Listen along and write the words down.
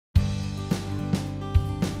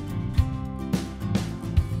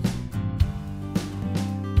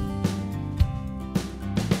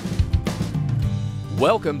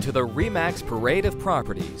Welcome to the RE/MAX Parade of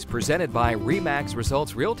Properties, presented by RE/MAX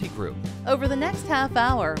Results Realty Group. Over the next half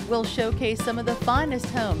hour, we'll showcase some of the finest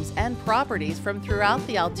homes and properties from throughout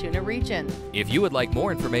the Altoona region. If you would like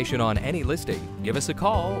more information on any listing, give us a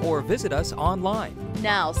call or visit us online.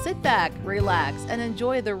 Now sit back, relax, and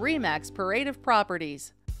enjoy the RE/MAX Parade of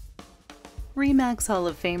Properties. RE/MAX Hall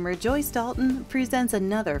of Famer Joyce Dalton presents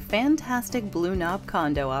another fantastic Blue Knob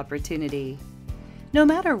condo opportunity. No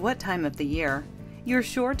matter what time of the year, you're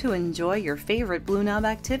sure to enjoy your favorite Blue Knob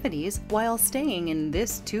activities while staying in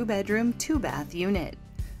this 2-bedroom, 2-bath unit.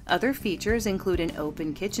 Other features include an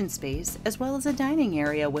open kitchen space as well as a dining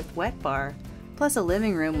area with wet bar, plus a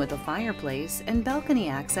living room with a fireplace and balcony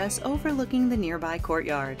access overlooking the nearby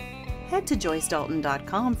courtyard. Head to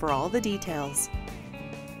joycedalton.com for all the details.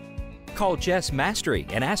 Call Jess Mastery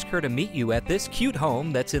and ask her to meet you at this cute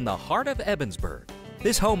home that's in the heart of Ebensburg.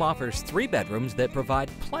 This home offers 3 bedrooms that provide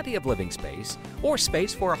plenty of living space or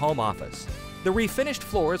space for a home office. The refinished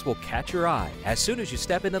floors will catch your eye as soon as you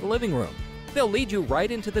step into the living room. They'll lead you right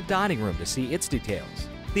into the dining room to see its details.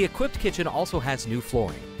 The equipped kitchen also has new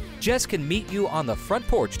flooring. Jess can meet you on the front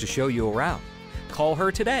porch to show you around. Call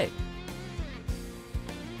her today.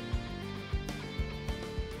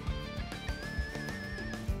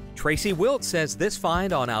 Tracy Wilt says this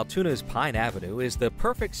find on Altoona's Pine Avenue is the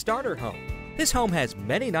perfect starter home. This home has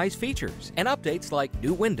many nice features and updates like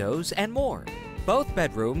new windows and more. Both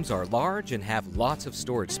bedrooms are large and have lots of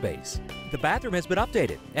storage space. The bathroom has been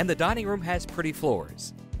updated and the dining room has pretty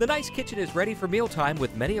floors. The nice kitchen is ready for mealtime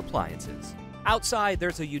with many appliances. Outside,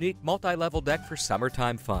 there's a unique multi-level deck for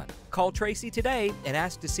summertime fun. Call Tracy today and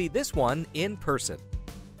ask to see this one in person.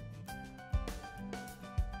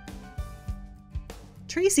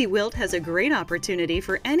 Tracy Wilt has a great opportunity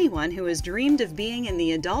for anyone who has dreamed of being in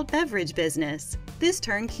the adult beverage business. This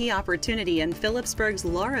turnkey opportunity in Phillipsburg's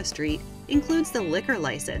Laura Street includes the liquor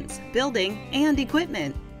license, building, and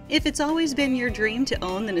equipment. If it's always been your dream to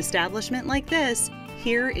own an establishment like this,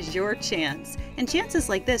 here is your chance. And chances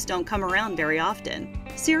like this don't come around very often.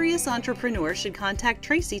 Serious entrepreneurs should contact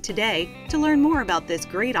Tracy today to learn more about this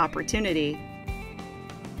great opportunity.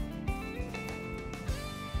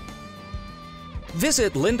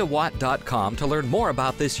 Visit lindawatt.com to learn more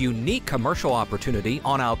about this unique commercial opportunity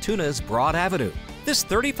on Altoona's Broad Avenue. This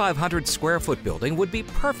 3,500 square foot building would be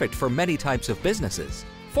perfect for many types of businesses.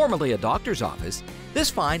 Formerly a doctor's office, this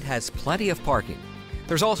find has plenty of parking.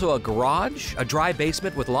 There's also a garage, a dry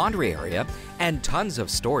basement with laundry area, and tons of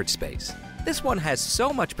storage space. This one has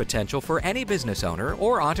so much potential for any business owner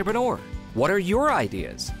or entrepreneur. What are your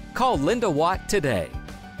ideas? Call Linda Watt today.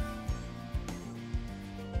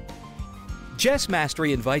 Jess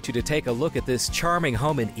Mastery invites you to take a look at this charming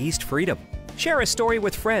home in East Freedom. Share a story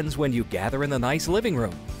with friends when you gather in the nice living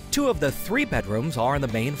room. 2 of the 3 bedrooms are on the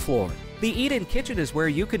main floor. The eat-in kitchen is where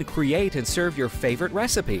you can create and serve your favorite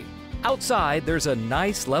recipe. Outside, there's a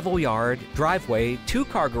nice level yard, driveway,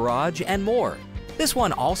 2-car garage, and more. This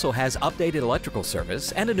one also has updated electrical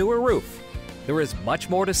service and a newer roof. There is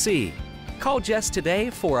much more to see. Call Jess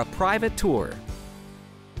today for a private tour.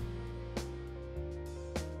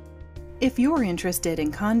 If you're interested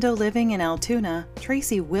in condo living in Altoona,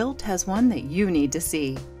 Tracy Wilt has one that you need to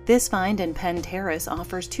see. This find in Penn Terrace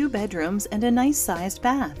offers 2 bedrooms and a nice-sized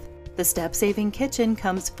bath. The step-saving kitchen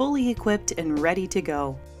comes fully equipped and ready to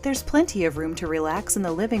go. There's plenty of room to relax in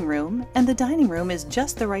the living room, and the dining room is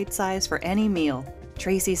just the right size for any meal.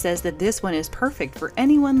 Tracy says that this one is perfect for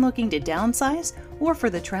anyone looking to downsize or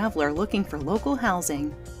for the traveler looking for local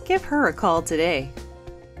housing. Give her a call today.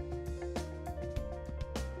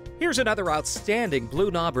 Here's another outstanding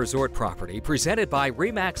Blue Knob Resort property presented by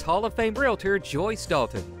RE/MAX Hall of Fame realtor Joyce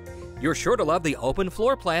Dalton. You're sure to love the open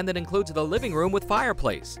floor plan that includes the living room with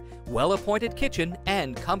fireplace, well-appointed kitchen,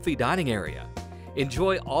 and comfy dining area.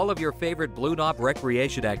 Enjoy all of your favorite Blue Knob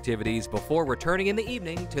recreation activities before returning in the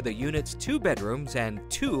evening to the unit's 2 bedrooms and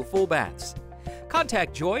 2 full baths.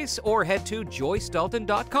 Contact Joyce or head to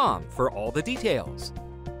joycedalton.com for all the details.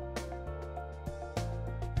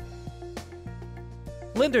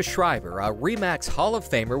 Linda Schreiber, a RE/MAX Hall of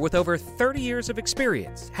Famer with over 30 years of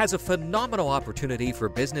experience, has a phenomenal opportunity for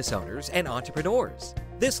business owners and entrepreneurs.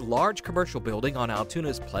 This large commercial building on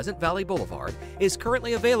Altoona's Pleasant Valley Boulevard is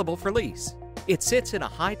currently available for lease. It sits in a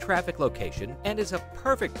high-traffic location and is a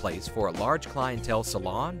perfect place for a large clientele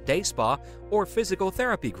salon, day spa, or physical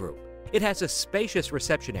therapy group. It has a spacious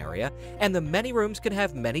reception area, and the many rooms can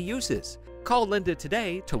have many uses. Call Linda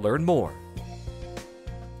today to learn more.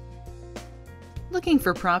 Looking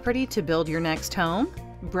for property to build your next home?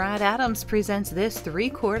 Brad Adams presents this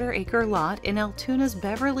 3/4 acre lot in Altoona's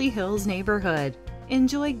Beverly Hills neighborhood.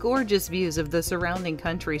 Enjoy gorgeous views of the surrounding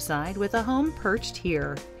countryside with a home perched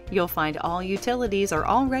here. You'll find all utilities are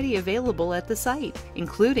already available at the site,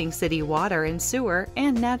 including city water and sewer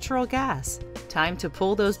and natural gas. Time to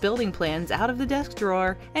pull those building plans out of the desk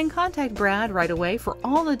drawer and contact Brad right away for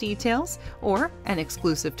all the details or an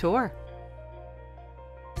exclusive tour.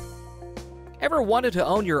 Ever wanted to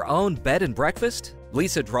own your own bed and breakfast?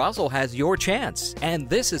 Lisa Drossel has your chance, and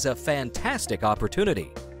this is a fantastic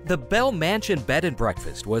opportunity. The Bell Mansion Bed and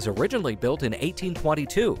Breakfast was originally built in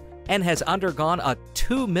 1822 and has undergone a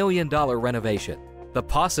 $2 million renovation. The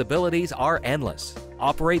possibilities are endless.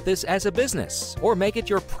 Operate this as a business or make it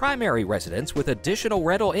your primary residence with additional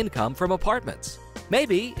rental income from apartments.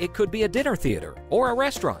 Maybe it could be a dinner theater or a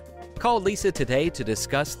restaurant. Call Lisa today to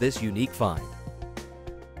discuss this unique find.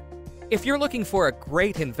 If you're looking for a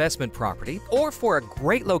great investment property or for a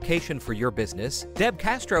great location for your business, Deb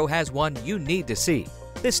Castro has one you need to see.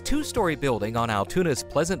 This two-story building on Altoona's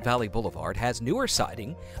Pleasant Valley Boulevard has newer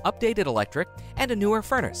siding, updated electric, and a newer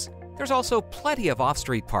furnace. There's also plenty of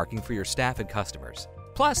off-street parking for your staff and customers.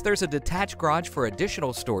 Plus, there's a detached garage for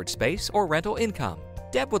additional storage space or rental income.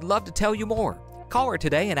 Deb would love to tell you more. Call her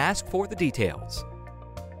today and ask for the details.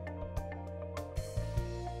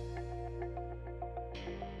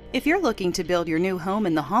 If you're looking to build your new home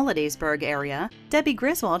in the Hollidaysburg area, Debbie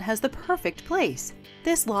Griswold has the perfect place.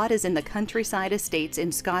 This lot is in the Countryside Estates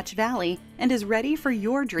in Scotch Valley and is ready for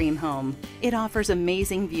your dream home. It offers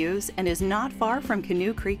amazing views and is not far from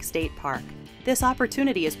Canoe Creek State Park. This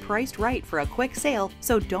opportunity is priced right for a quick sale,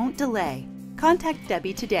 so don't delay. Contact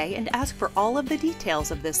Debbie today and ask for all of the details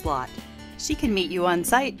of this lot. She can meet you on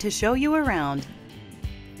site to show you around.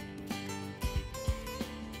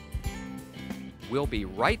 We'll be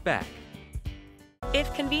right back.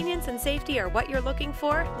 If convenience and safety are what you're looking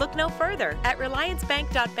for, look no further. At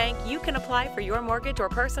RelianceBank.Bank, you can apply for your mortgage or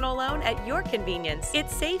personal loan at your convenience.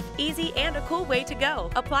 It's safe, easy, and a cool way to go.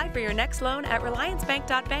 Apply for your next loan at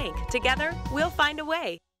RelianceBank.Bank. Together, we'll find a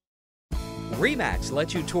way. RE/MAX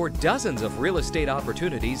lets you tour dozens of real estate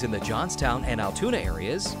opportunities in the Johnstown and Altoona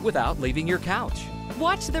areas without leaving your couch.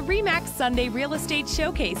 Watch the RE/MAX Sunday Real Estate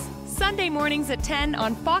Showcase, Sunday mornings at 10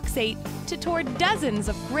 on Fox 8 to tour dozens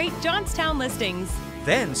of great Johnstown listings.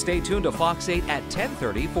 Then stay tuned to Fox 8 at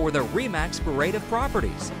 10:30 for the RE/MAX Parade of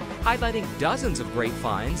Properties, highlighting dozens of great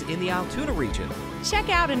finds in the Altoona region. Check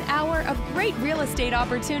out an hour of great real estate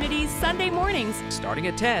opportunities Sunday mornings, Starting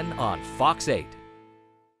at 10 on Fox 8.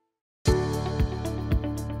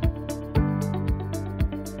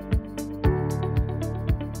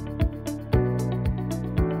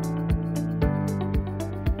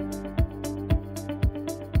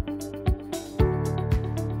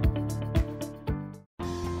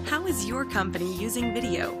 How is your company using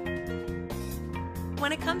video?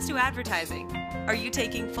 When it comes to advertising, are you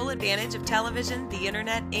taking full advantage of television, the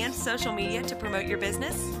internet, and social media to promote your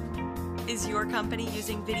business? Is your company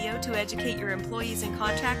using video to educate your employees and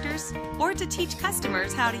contractors, or to teach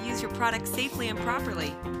customers how to use your product safely and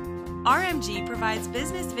properly? RMG provides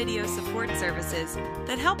business video support services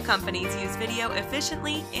that help companies use video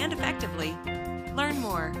efficiently and effectively. Learn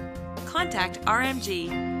more. Contact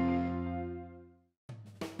RMG.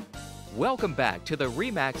 Welcome back to the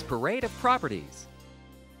RE/MAX Parade of Properties.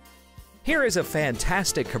 Here is a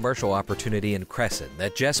fantastic commercial opportunity in Crescent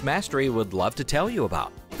that Jess Mastery would love to tell you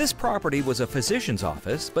about. This property was a physician's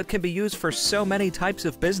office but can be used for so many types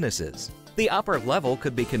of businesses. The upper level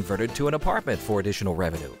could be converted to an apartment for additional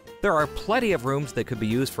revenue. There are plenty of rooms that could be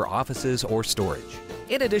used for offices or storage.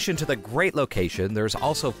 In addition to the great location, there's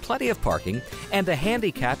also plenty of parking and a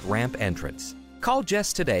handicapped ramp entrance. Call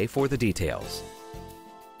Jess today for the details.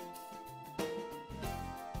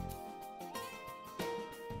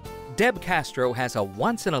 Deb Castro has a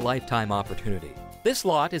once-in-a-lifetime opportunity. This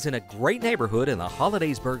lot is in a great neighborhood in the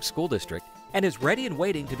Hollidaysburg School District and is ready and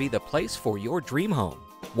waiting to be the place for your dream home.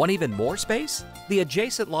 Want even more space? The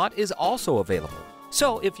adjacent lot is also available.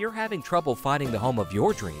 So if you're having trouble finding the home of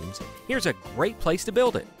your dreams, here's a great place to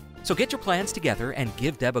build it. So get your plans together and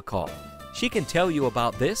give Deb a call. She can tell you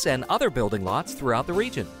about this and other building lots throughout the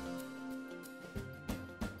region.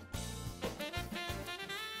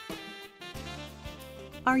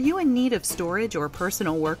 Are you in need of storage or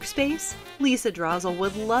personal workspace? Lisa Drossel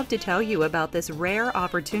would love to tell you about this rare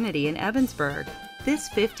opportunity in Evansburg. This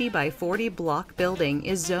 50 by 40 block building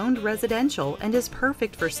is zoned residential and is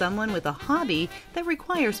perfect for someone with a hobby that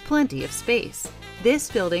requires plenty of space.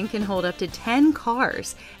 This building can hold up to 10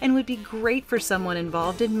 cars and would be great for someone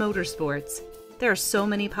involved in motorsports. There are so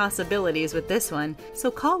many possibilities with this one,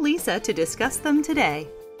 so call Lisa to discuss them today.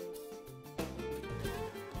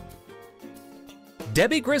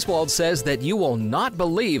 Debbie Griswold says that you will not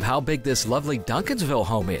believe how big this lovely Duncansville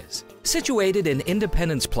home is. Situated in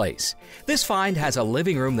Independence Place, this find has a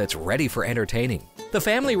living room that's ready for entertaining. The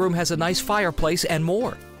family room has a nice fireplace and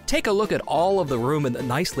more. Take a look at all of the room in the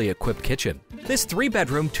nicely equipped kitchen. This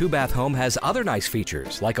 3-bedroom, 2-bath home has other nice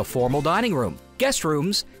features like a formal dining room, guest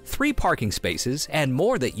rooms, 3 parking spaces, and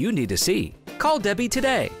more that you need to see. Call Debbie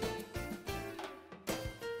today.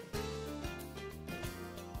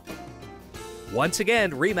 Once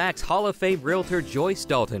again, RE/MAX Hall of Fame realtor Joyce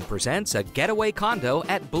Dalton presents a getaway condo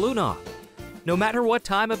at Blue Knob. No matter what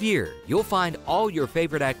time of year, you'll find all your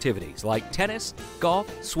favorite activities like tennis, golf,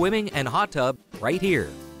 swimming, and hot tub right here.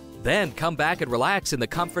 Then come back and relax in the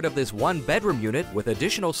comfort of this 1-bedroom unit with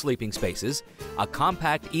additional sleeping spaces, a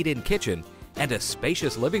compact eat-in kitchen, and a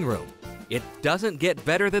spacious living room. It doesn't get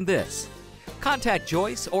better than this. Contact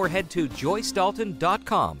Joyce or head to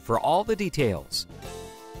joycedalton.com for all the details.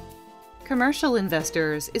 Commercial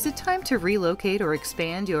investors, is it time to relocate or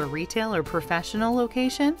expand your retail or professional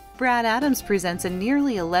location? Brad Adams presents a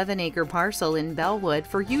nearly 11-acre parcel in Bellwood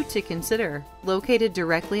for you to consider. Located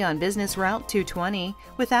directly on Business Route 220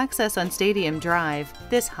 with access on Stadium Drive,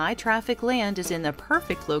 this high-traffic land is in the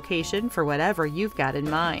perfect location for whatever you've got in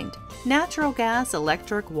mind. Natural gas,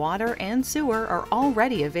 electric, water, and sewer are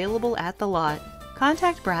already available at the lot.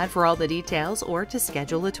 Contact Brad for all the details or to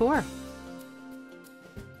schedule a tour.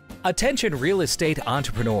 Attention real estate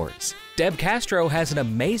entrepreneurs. Deb Castro has an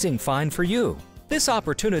amazing find for you. This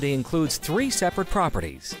opportunity includes 3 separate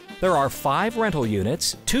properties. There are 5 rental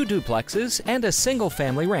units, 2 duplexes, and a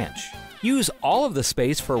single-family ranch. Use all of the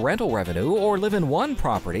space for rental revenue or live in one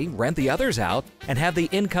property, rent the others out, and have the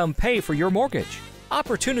income pay for your mortgage.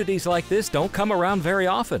 Opportunities like this don't come around very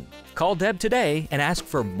often. Call Deb today and ask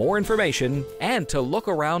for more information and to look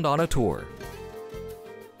around on a tour.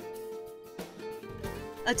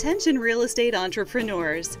 Attention real estate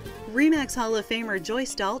entrepreneurs. RE/MAX Hall of Famer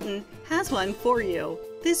Joyce Dalton has one for you.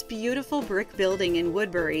 This beautiful brick building in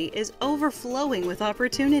Woodbury is overflowing with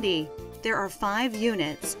opportunity. There are 5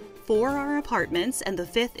 units. 4 are apartments and the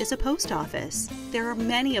 5th is a post office. There are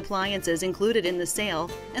many appliances included in the sale,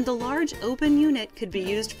 and the large open unit could be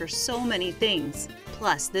used for so many things.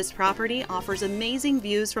 Plus, this property offers amazing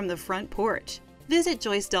views from the front porch. Visit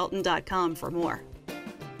joycedalton.com for more.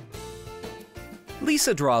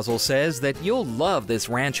 Lisa Drozel says that you'll love this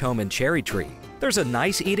ranch home in Cherry Tree. There's a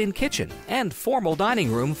nice eat-in kitchen and formal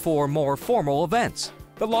dining room for more formal events.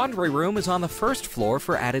 The laundry room is on the 1st floor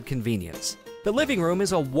for added convenience. The living room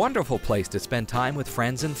is a wonderful place to spend time with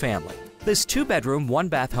friends and family. This 2-bedroom,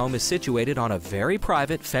 1-bath home is situated on a very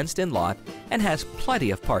private fenced-in lot and has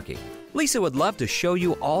plenty of parking. Lisa would love to show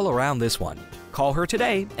you all around this one. Call her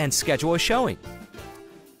today and schedule a showing.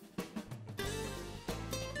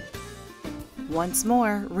 Once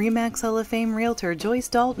more, RE/MAX Hall of Fame realtor Joyce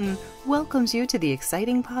Dalton welcomes you to the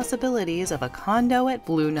exciting possibilities of a condo at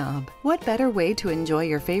Blue Knob. What better way to enjoy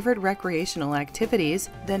your favorite recreational activities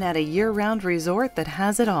than at a year-round resort that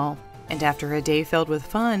has it all? And after a day filled with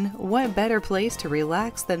fun, what better place to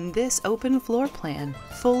relax than this open floor plan,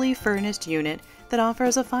 fully furnished unit that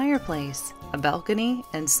offers a fireplace, a balcony,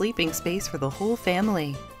 and sleeping space for the whole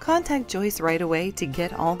family. Contact Joyce right away to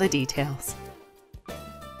get all the details.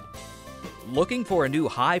 Looking for a new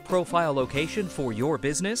high-profile location for your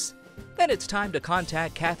business? Then it's time to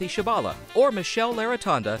contact Kathy Shabala or Michelle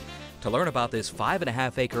Laratonda to learn about this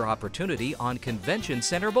 5.5-acre opportunity on Convention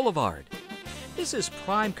Center Boulevard. This is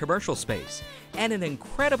prime commercial space and an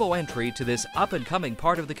incredible entry to this up-and-coming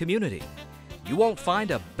part of the community. You won't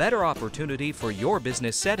find a better opportunity for your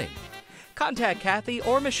business setting. Contact Kathy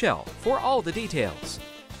or Michelle for all the details.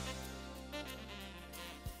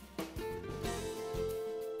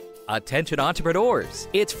 Attention entrepreneurs,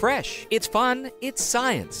 it's fresh, it's fun, it's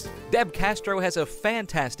science. Deb Castro has a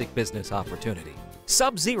fantastic business opportunity.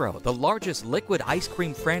 Sub-Zero, the largest liquid ice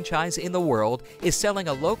cream franchise in the world, is selling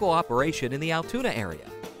a local operation in the Altoona area.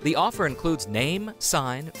 The offer includes name,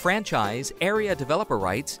 sign, franchise, area developer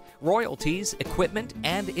rights, royalties, equipment,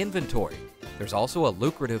 and inventory. There's also a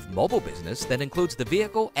lucrative mobile business that includes the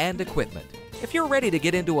vehicle and equipment. If you're ready to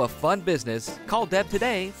get into a fun business, call Deb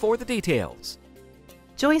today for the details.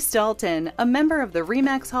 Joyce Dalton, a member of the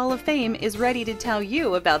RE/MAX Hall of Fame, is ready to tell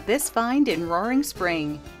you about this find in Roaring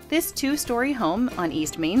Spring. This 2-story home on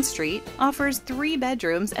East Main Street offers 3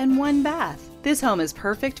 bedrooms and 1 bath. This home is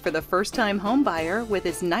perfect for the first-time home buyer with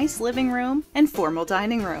its nice living room and formal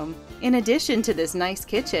dining room. In addition to this nice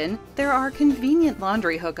kitchen, there are convenient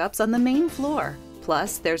laundry hookups on the main floor.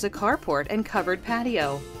 Plus, there's a carport and covered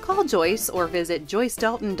patio. Call Joyce or visit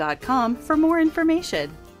joycedalton.com for more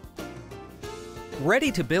information.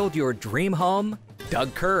 Ready to build your dream home?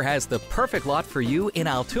 Doug Kerr has the perfect lot for you in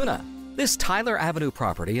Altoona. This Tyler Avenue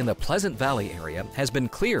property in the Pleasant Valley area has been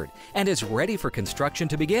cleared and is ready for construction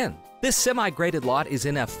to begin. This semi-graded lot is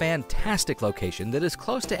in a fantastic location that is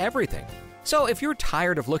close to everything. So if you're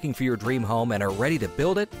tired of looking for your dream home and are ready to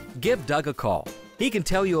build it, give Doug a call. He can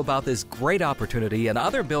tell you about this great opportunity and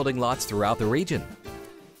other building lots throughout the region.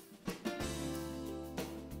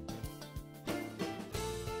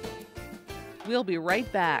 We'll be right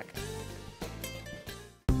back.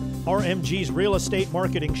 RMG's real estate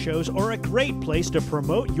marketing shows are a great place to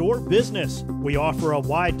promote your business. We offer a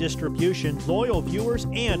wide distribution, loyal viewers,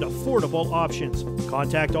 and affordable options.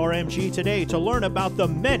 Contact RMG today to learn about the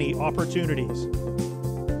many opportunities.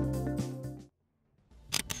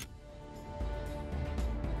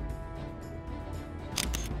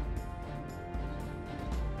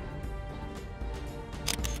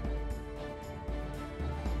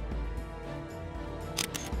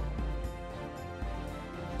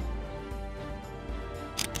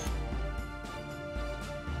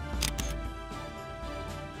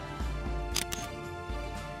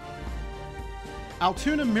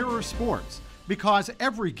 Altoona Mirror Sports, because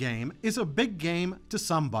every game is a big game to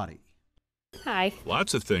somebody. Hi.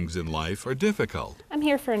 Lots of things in life are difficult. I'm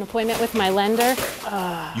here for an appointment with my lender.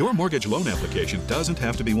 Your mortgage loan application doesn't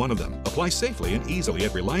have to be one of them. Apply safely and easily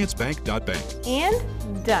at RelianceBank.bank.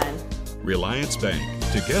 And done. Reliance Bank.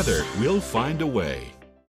 Together, we'll find a way.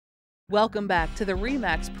 Welcome back to the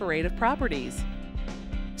RE/MAX Parade of Properties.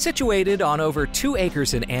 Situated on over 2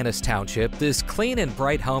 acres in Annis Township, this clean and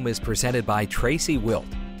bright home is presented by Tracy Wilt.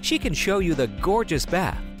 She can show you the gorgeous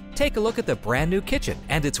bath. Take a look at the brand new kitchen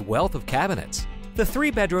and its wealth of cabinets. The 3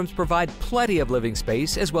 bedrooms provide plenty of living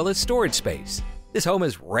space as well as storage space. This home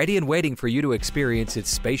is ready and waiting for you to experience its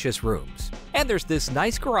spacious rooms. And there's this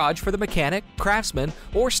nice garage for the mechanic, craftsman,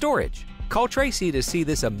 or storage. Call Tracy to see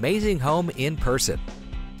this amazing home in person.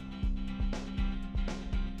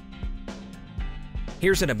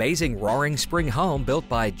 Here's an amazing Roaring Spring home built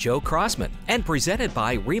by Joe Crossman and presented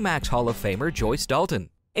by RE/MAX Hall of Famer Joyce Dalton.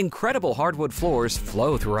 Incredible hardwood floors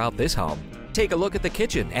flow throughout this home. Take a look at the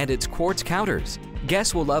kitchen and its quartz counters.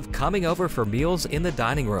 Guests will love coming over for meals in the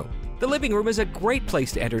dining room. The living room is a great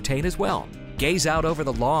place to entertain as well. Gaze out over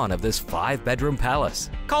the lawn of this 5-bedroom palace.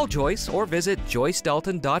 Call Joyce or visit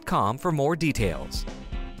joycedalton.com for more details.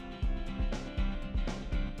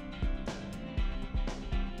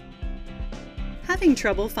 Having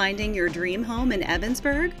trouble finding your dream home in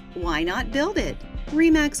Evansburg? Why not build it?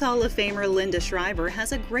 RE/MAX Hall of Famer Linda Schreiber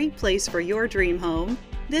has a great place for your dream home.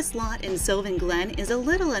 This lot in Sylvan Glen is a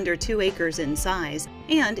little under 2 acres in size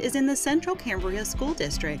and is in the Central Cambria School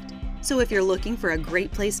District. So if you're looking for a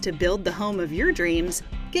great place to build the home of your dreams,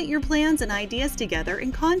 get your plans and ideas together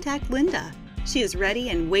and contact Linda. She is ready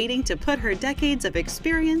and waiting to put her decades of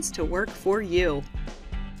experience to work for you.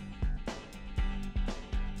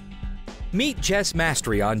 Meet Jess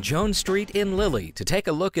Mastery on Jones Street in Lilly to take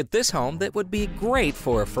a look at this home that would be great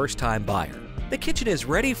for a first-time buyer. The kitchen is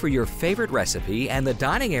ready for your favorite recipe and the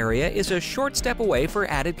dining area is a short step away for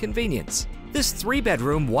added convenience. This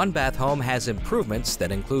 3-bedroom, 1-bath home has improvements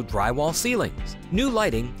that include drywall ceilings, new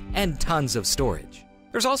lighting, and tons of storage.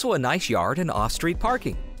 There's also a nice yard and off-street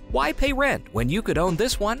parking. Why pay rent when you could own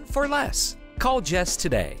this one for less? Call Jess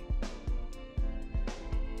today.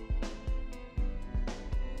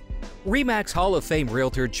 RE/MAX Hall of Fame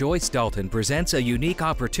realtor Joyce Dalton presents a unique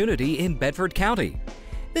opportunity in Bedford County.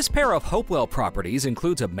 This pair of Hopewell properties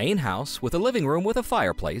includes a main house with a living room with a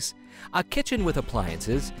fireplace, a kitchen with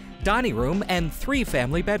appliances, dining room, and 3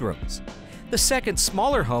 family bedrooms. The second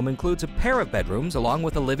smaller home includes a pair of bedrooms along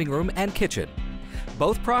with a living room and kitchen.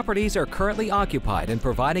 Both properties are currently occupied and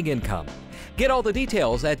providing income. Get all the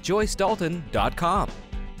details at joycedalton.com.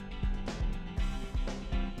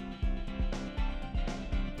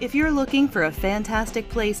 If you're looking for a fantastic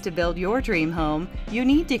place to build your dream home, you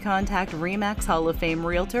need to contact RE/MAX Hall of Fame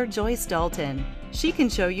realtor Joyce Dalton. She can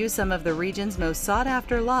show you some of the region's most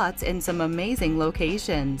sought-after lots in some amazing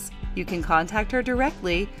locations. You can contact her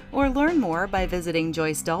directly or learn more by visiting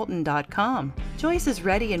joycedalton.com. Joyce is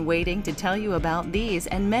ready and waiting to tell you about these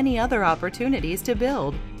and many other opportunities to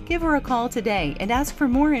build. Give her a call today and ask for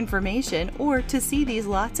more information or to see these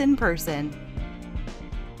lots in person.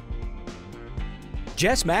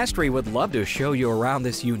 Jess Mastery would love to show you around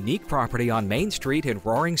this unique property on Main Street in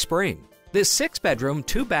Roaring Spring. This 6-bedroom,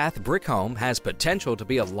 2-bath brick home has potential to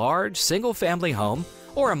be a large, single-family home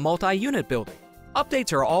or a multi-unit building.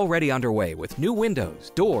 Updates are already underway with new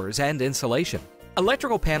windows, doors, and insulation.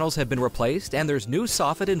 Electrical panels have been replaced and there's new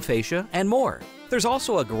soffit and fascia and more. There's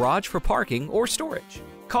also a garage for parking or storage.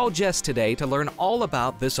 Call Jess today to learn all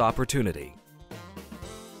about this opportunity.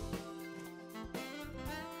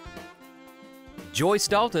 Joyce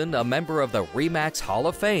Dalton, a member of the RE/MAX Hall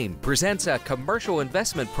of Fame, presents a commercial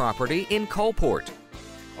investment property in Coalport.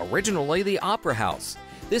 Originally the Opera House,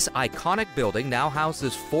 this iconic building now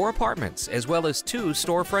houses 4 apartments as well as 2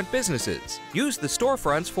 storefront businesses. Use the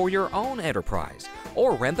storefronts for your own enterprise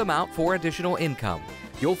or rent them out for additional income.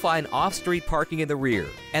 You'll find off-street parking in the rear,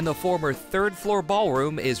 and the former 3rd floor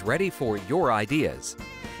ballroom is ready for your ideas.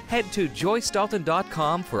 Head to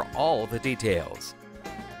joycedalton.com for all the details.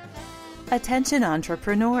 Attention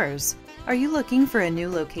entrepreneurs! Are you looking for a new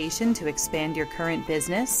location to expand your current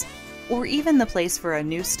business? Or even the place for a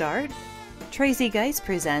new start? Tracy Geis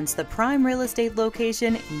presents the prime real estate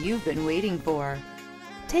location you've been waiting for.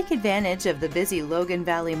 Take advantage of the busy Logan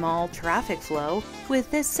Valley Mall traffic flow with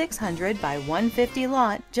this 600 by 150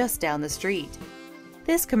 lot just down the street.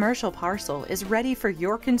 This commercial parcel is ready for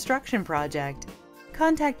your construction project.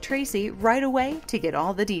 Contact Tracy right away to get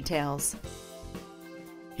all the details.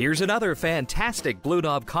 Here's another fantastic Blue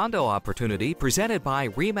Knob condo opportunity presented by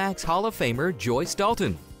RE/MAX Hall of Famer Joyce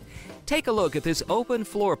Dalton. Take a look at this open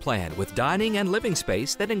floor plan with dining and living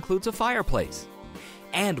space that includes a fireplace.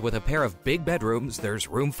 And with a pair of big bedrooms, there's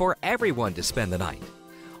room for everyone to spend the night.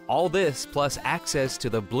 All this plus access to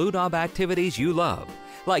the Blue Knob activities you love,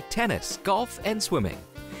 like tennis, golf, and swimming.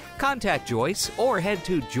 Contact Joyce or head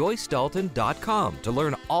to joycedalton.com to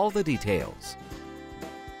learn all the details.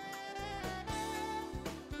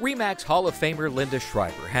 RE/MAX Hall of Famer Linda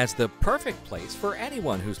Schreiber has the perfect place for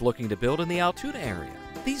anyone who's looking to build in the Altoona area.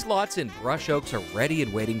 These lots in Brush Oaks are ready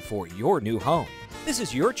and waiting for your new home. This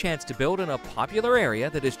is your chance to build in a popular area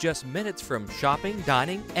that is just minutes from shopping,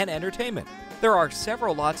 dining, and entertainment. There are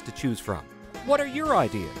several lots to choose from. What are your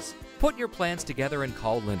ideas? Put your plans together and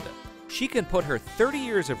call Linda. She can put her 30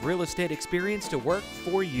 years of real estate experience to work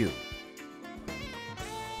for you.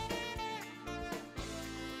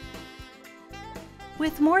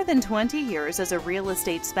 With more than 20 years as a real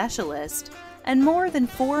estate specialist and more than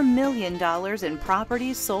 $4 million in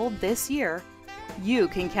properties sold this year, you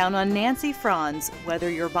can count on Nancy Franz whether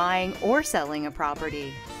you're buying or selling a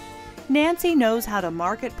property. Nancy knows how to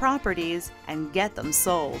market properties and get them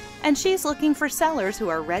sold, and she's looking for sellers who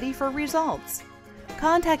are ready for results.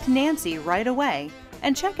 Contact Nancy right away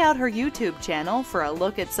and check out her YouTube channel for a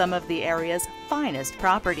look at some of the area's finest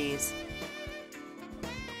properties.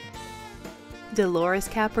 Dolores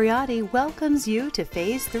Capriati welcomes you to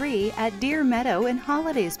Phase 3 at Deer Meadow in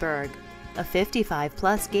Hollidaysburg, a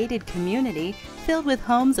 55-plus gated community filled with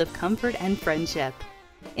homes of comfort and friendship.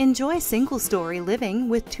 Enjoy single-story living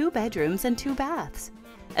with 2 bedrooms and 2 baths,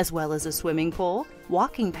 as well as a swimming pool,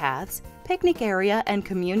 walking paths, picnic area, and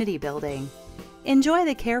community building. Enjoy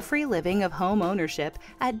the carefree living of home ownership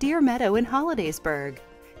at Deer Meadow in Hollidaysburg.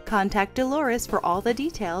 Contact Dolores for all the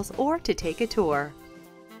details or to take a tour.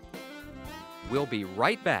 We'll be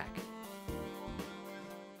right back.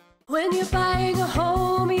 When you're buying a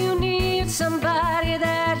home, you need somebody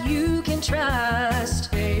that you can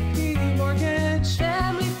trust. JP Mortgage,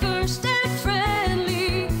 family first and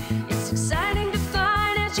friendly. It's exciting to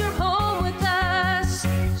finance your home with us.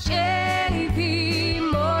 JP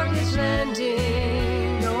Mortgage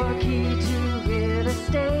Lending, your key to real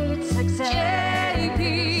estate success.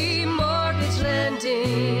 JP Mortgage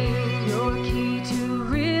Lending, your key to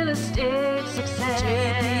real estate success.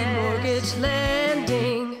 JP Mortgage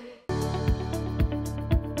Lending.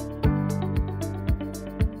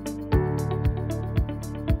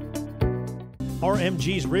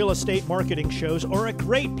 RMG's real estate marketing shows are a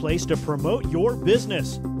great place to promote your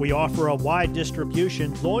business. We offer a wide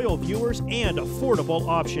distribution, loyal viewers, and affordable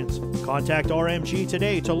options. Contact RMG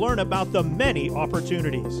today to learn about the many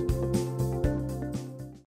opportunities.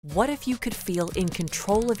 What if you could feel in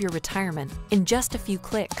control of your retirement in just a few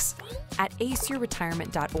clicks? At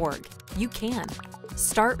aceyourretirement.org, you can.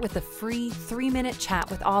 Start with a free 3-minute chat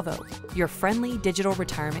with Avo, your friendly digital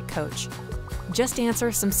retirement coach. Just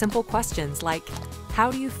answer some simple questions like,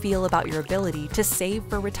 how do you feel about your ability to save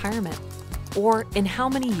for retirement? Or in how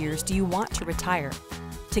many years do you want to retire?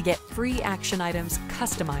 To get free action items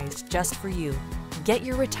customized just for you, get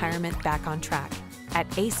your retirement back on track at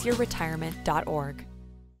aceyourretirement.org.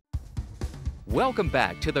 Welcome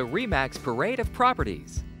back to the RE/MAX Parade of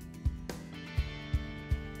Properties.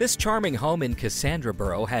 This charming home in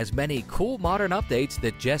Cassandraboro has many cool modern updates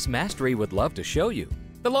that Jess Mastery would love to show you.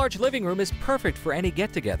 The large living room is perfect for any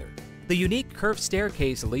get-together. The unique curved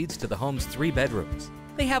staircase leads to the home's 3 bedrooms.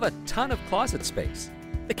 They have a ton of closet space.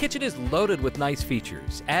 The kitchen is loaded with nice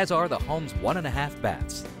features, as are the home's 1.5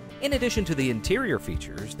 baths. In addition to the interior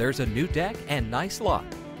features, there's a new deck and nice lot.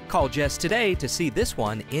 Call Jess today to see this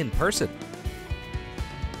one in person.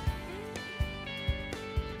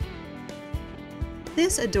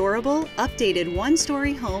 This adorable, updated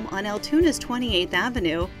one-story home on Altoona's 28th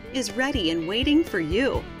Avenue is ready and waiting for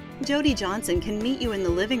you. Jody Johnson can meet you in the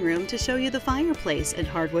living room to show you the fireplace and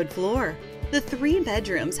hardwood floor. The 3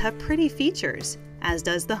 bedrooms have pretty features, as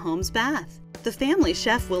does the home's bath. The family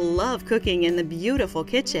chef will love cooking in the beautiful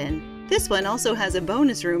kitchen. This one also has a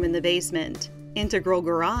bonus room in the basement, integral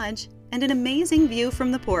garage, and an amazing view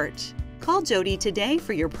from the porch. Call Jody today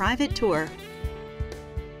for your private tour.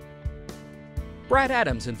 Brad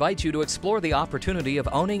Adams invites you to explore the opportunity of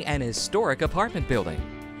owning an historic apartment building.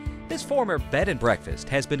 This former bed and breakfast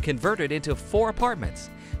has been converted into 4 apartments,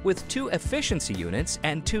 with 2 efficiency units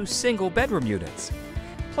and 2 single-bedroom units.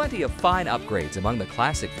 Plenty of fine upgrades among the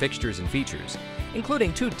classic fixtures and features,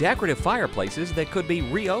 including 2 decorative fireplaces that could be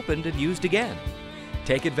reopened and used again.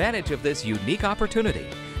 Take advantage of this unique opportunity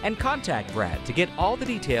and contact Brad to get all the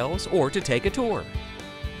details or to take a tour.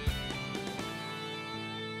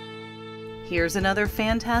 Here's another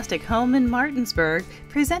fantastic home in Martinsburg,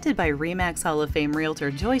 presented by RE/MAX Hall of Fame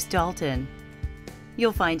Realtor Joyce Dalton.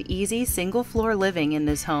 You'll find easy single-floor living in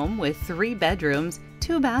this home with 3 bedrooms,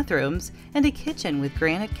 2 bathrooms, and a kitchen with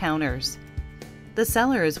granite counters. The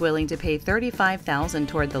seller is willing to pay $35,000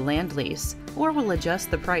 toward the land lease, or will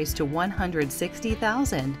adjust the price to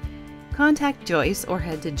 $160,000. Contact Joyce or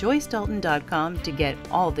head to joycedalton.com to get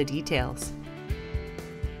all the details.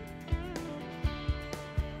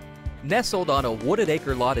 Nestled on a wooded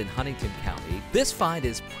acre lot in Huntington County, this find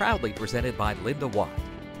is proudly presented by Linda Watt.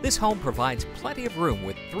 This home provides plenty of room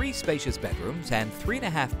with 3 spacious bedrooms and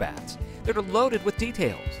 3.5 baths that are loaded with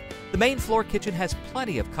details. The main floor kitchen has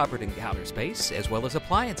plenty of cupboard and counter space, as well as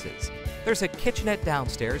appliances. There's a kitchenette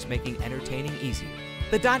downstairs, making entertaining easier.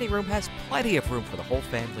 The dining room has plenty of room for the whole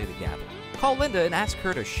family to gather. Call Linda and ask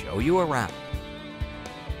her to show you around.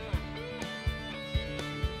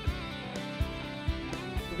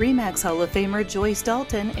 RE/MAX Hall of Famer Joyce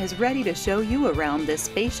Dalton is ready to show you around this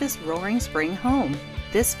spacious Roaring Spring home.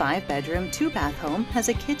 This 5-bedroom, 2-bath home has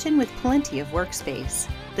a kitchen with plenty of workspace.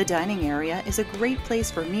 The dining area is a great place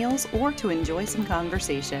for meals or to enjoy some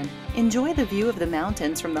conversation. Enjoy the view of the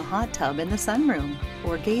mountains from the hot tub in the sunroom,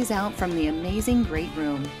 or gaze out from the amazing great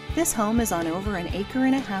room. This home is on over 1.5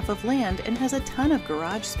 acres of land and has a ton of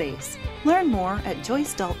garage space. Learn more at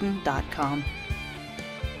joycedalton.com.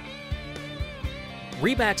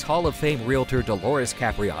 RE/MAX Hall of Fame Realtor Dolores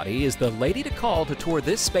Capriotti is the lady to call to tour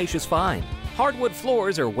this spacious find. Hardwood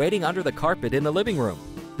floors are waiting under the carpet in the living room.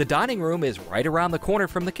 The dining room is right around the corner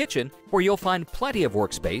from the kitchen, where you'll find plenty of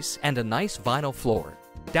workspace and a nice vinyl floor.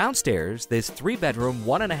 Downstairs, this 3-bedroom,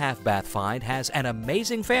 1.5-bath find has an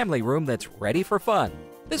amazing family room that's ready for fun.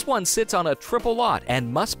 This one sits on a triple lot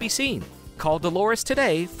and must be seen. Call Dolores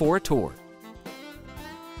today for a tour.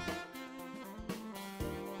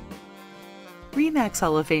 RE/MAX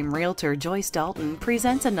Hall of Fame Realtor Joyce Dalton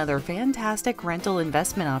presents another fantastic rental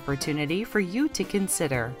investment opportunity for you to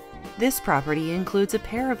consider. This property includes a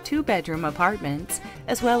pair of 2-bedroom apartments,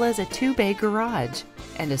 as well as a 2-bay garage,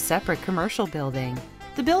 and a separate commercial building.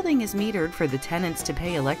 The building is metered for the tenants to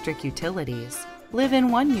pay electric utilities. Live in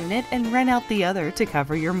one unit and rent out the other to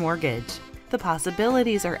cover your mortgage. The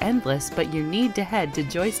possibilities are endless, but you need to head to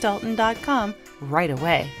joycedalton.com right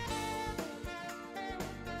away.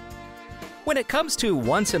 When it comes to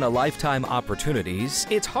once-in-a-lifetime opportunities,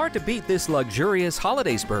 it's hard to beat this luxurious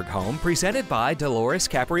Hollidaysburg home presented by Dolores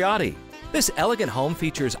Capriotti. This elegant home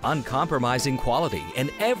features uncompromising quality in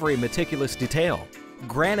every meticulous detail.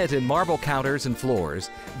 Granite and marble counters and floors,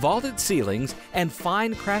 vaulted ceilings, and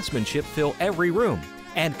fine craftsmanship fill every room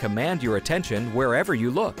and command your attention wherever you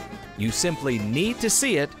look. You simply need to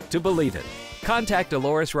see it to believe it. Contact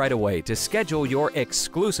Dolores right away to schedule your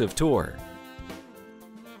exclusive tour.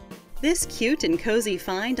 This cute and cozy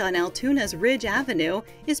find on Altoona's Ridge Avenue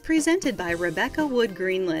is presented by Rebecca Wood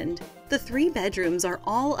Greenland. The 3 bedrooms are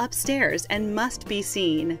all upstairs and must be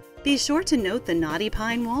seen. Be sure to note the knotty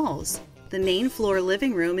pine walls. The main floor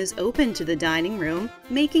living room is open to the dining room,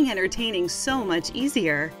 making entertaining so much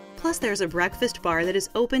easier. Plus, there's a breakfast bar that is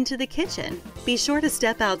open to the kitchen. Be sure to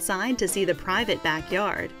step outside to see the private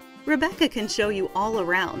backyard. Rebecca can show you all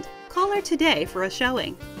around. Call her today for a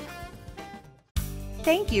showing.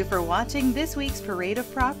 Thank you for watching this week's Parade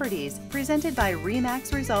of Properties, presented by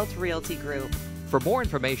RE/MAX Results Realty Group. For more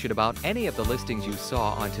information about any of the listings you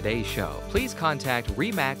saw on today's show, please contact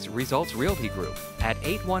RE/MAX Results Realty Group at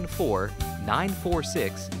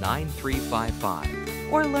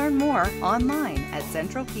 814-946-9355. Or learn more online at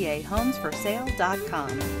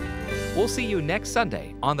centralpahomesforsale.com. We'll see you next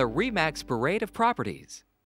Sunday on the RE/MAX Parade of Properties.